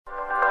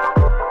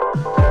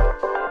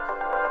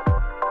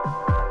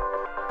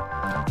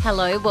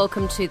Hello,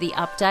 welcome to The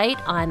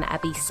Update. I'm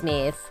Abby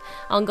Smith.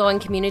 Ongoing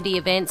community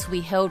events will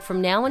be held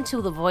from now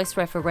until the Voice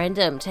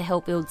referendum to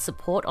help build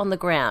support on the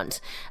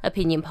ground.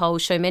 Opinion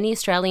polls show many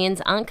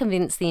Australians aren't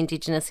convinced the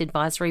Indigenous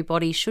advisory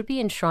body should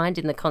be enshrined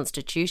in the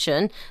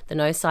Constitution. The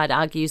No side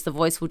argues the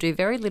Voice will do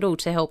very little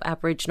to help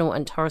Aboriginal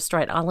and Torres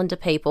Strait Islander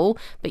people,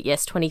 but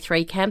Yes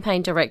 23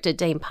 campaign director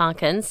Dean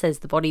Parkin says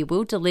the body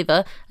will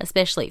deliver,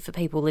 especially for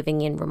people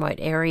living in remote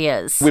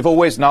areas. We've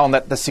always known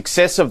that the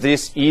success of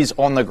this is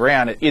on the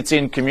ground. It's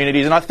in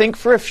communities, and I think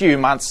for a few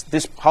months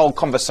this whole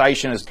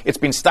conversation it's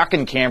been stuck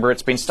in Canberra,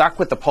 it's been stuck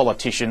with the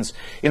politicians.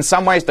 In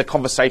some ways the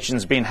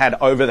conversation's been had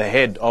over the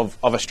head of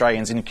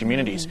Australians in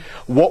communities.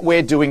 What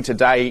we're doing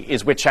today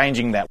is we're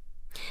changing that.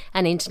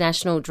 An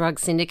international drug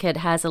syndicate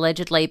has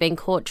allegedly been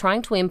caught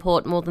trying to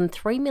import more than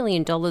 $3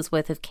 million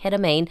worth of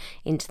ketamine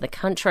into the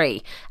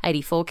country.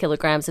 84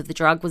 kilograms of the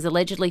drug was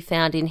allegedly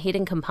found in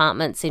hidden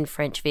compartments in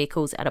French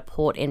vehicles at a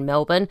port in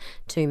Melbourne.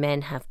 2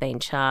 men have been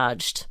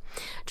charged.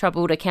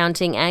 Troubled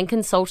accounting and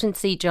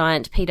consultancy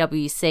giant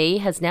PwC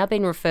has now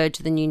been referred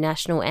to the new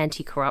National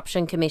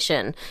Anti-Corruption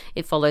Commission.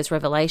 It follows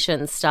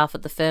revelations staff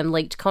at the firm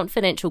leaked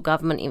confidential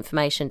government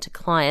information to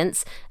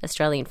clients.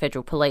 Australian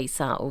Federal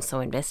Police are also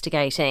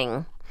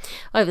investigating.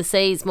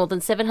 Overseas, more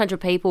than 700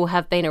 people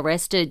have been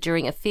arrested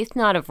during a fifth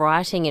night of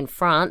rioting in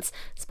France,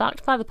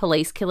 sparked by the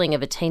police killing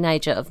of a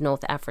teenager of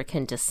North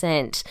African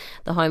descent.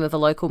 The home of a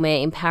local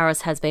mayor in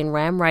Paris has been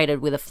ram-raided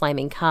with a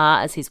flaming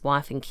car as his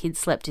wife and kids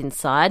slept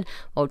inside,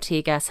 while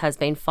tear gas has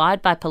been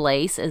fired by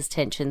police as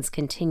tensions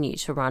continue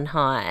to run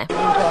high.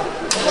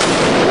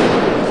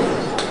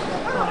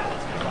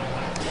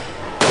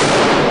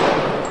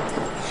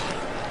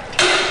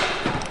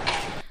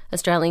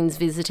 Australians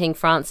visiting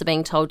France are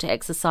being told to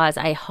exercise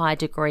a high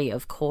degree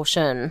of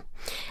caution.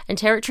 And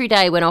Territory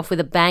Day went off with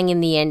a bang in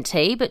the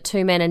NT, but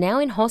 2 men are now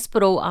in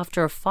hospital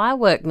after a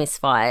firework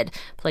misfired.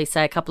 Police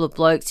say a couple of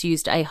blokes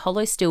used a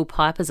hollow steel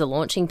pipe as a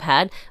launching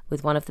pad,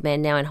 with one of the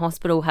men now in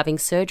hospital having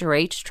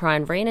surgery to try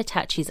and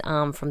reattach his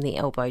arm from the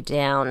elbow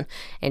down.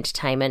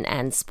 Entertainment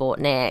and sport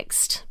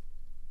next.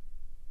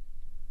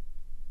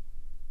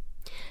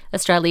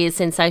 Australia's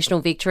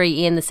sensational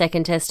victory in the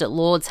second test at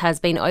Lords has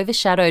been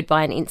overshadowed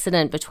by an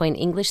incident between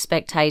English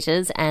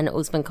spectators and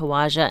Usman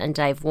Khawaja and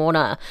Dave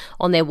Warner.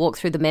 On their walk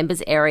through the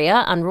members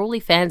area, unruly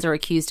fans are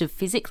accused of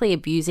physically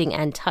abusing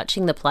and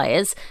touching the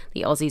players.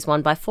 The Aussies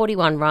won by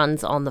 41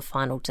 runs on the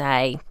final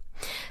day.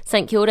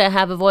 St Kilda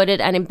have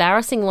avoided an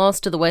embarrassing loss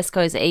to the West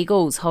Coast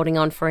Eagles, holding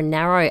on for a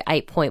narrow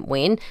 8-point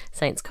win.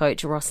 Saints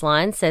coach Ross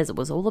Lyon says it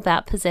was all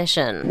about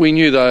possession. We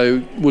knew they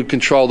would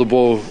control the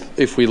ball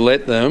if we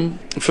let them.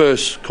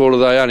 First quarter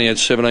they only had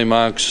 17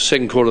 marks,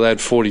 second quarter they had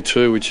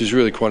 42, which is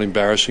really quite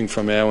embarrassing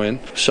from our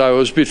end. So it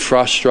was a bit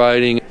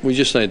frustrating. We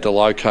just needed to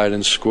locate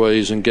and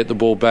squeeze and get the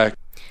ball back.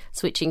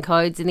 Switching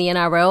codes in the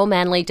NRL,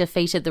 Manly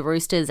defeated the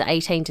Roosters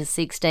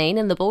 18-16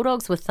 and the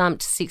Bulldogs were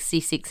thumped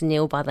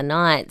 66-0 by the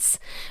Knights.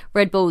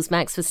 Red Bull's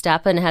Max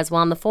Verstappen has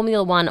won the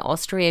Formula 1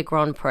 Austria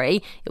Grand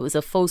Prix. It was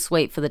a full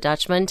sweep for the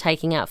Dutchman,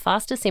 taking out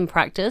fastest in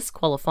practice,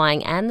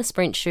 qualifying and the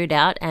sprint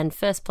shootout, and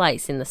first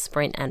place in the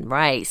sprint and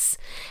race.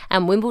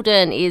 And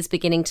Wimbledon is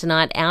beginning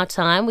tonight our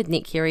time with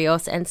Nick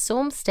Kyrgios and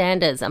Storm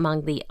Standers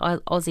among the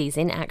Aussies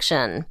in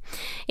action.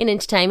 In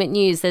entertainment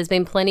news, there's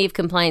been plenty of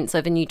complaints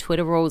over new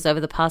Twitter rules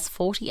over the past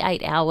 48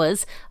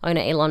 hours.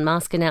 Owner Elon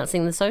Musk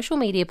announcing the social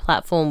media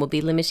platform will be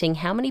limiting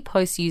how many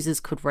posts users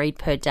could read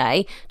per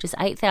day, just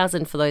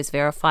 8,000 for those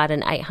verified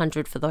and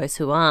 800 for those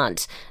who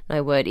aren't.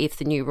 No word if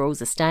the new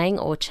rules are staying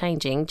or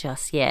changing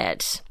just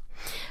yet.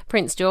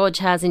 Prince George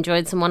has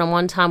enjoyed some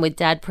one-on-one time with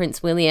Dad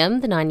Prince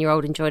William. The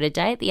 9-year-old enjoyed a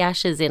day at the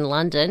Ashes in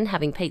London,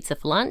 having pizza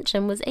for lunch,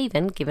 and was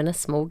even given a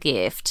small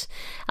gift.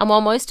 And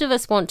while most of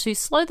us want to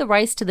slow the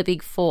race to the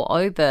big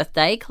 4-0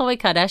 birthday, Khloe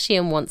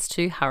Kardashian wants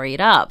to hurry it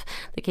up.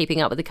 The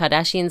Keeping Up with the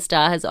Kardashian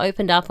star has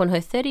opened up on her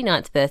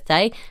 39th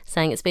birthday,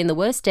 saying it's been the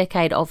worst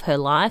decade of her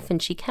life and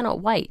she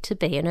cannot wait to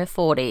be in her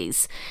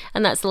 40s.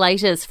 And that's the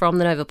latest from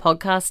the Nova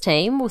podcast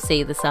team. We'll see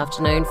you this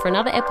afternoon for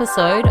another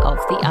episode of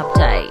The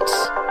Update.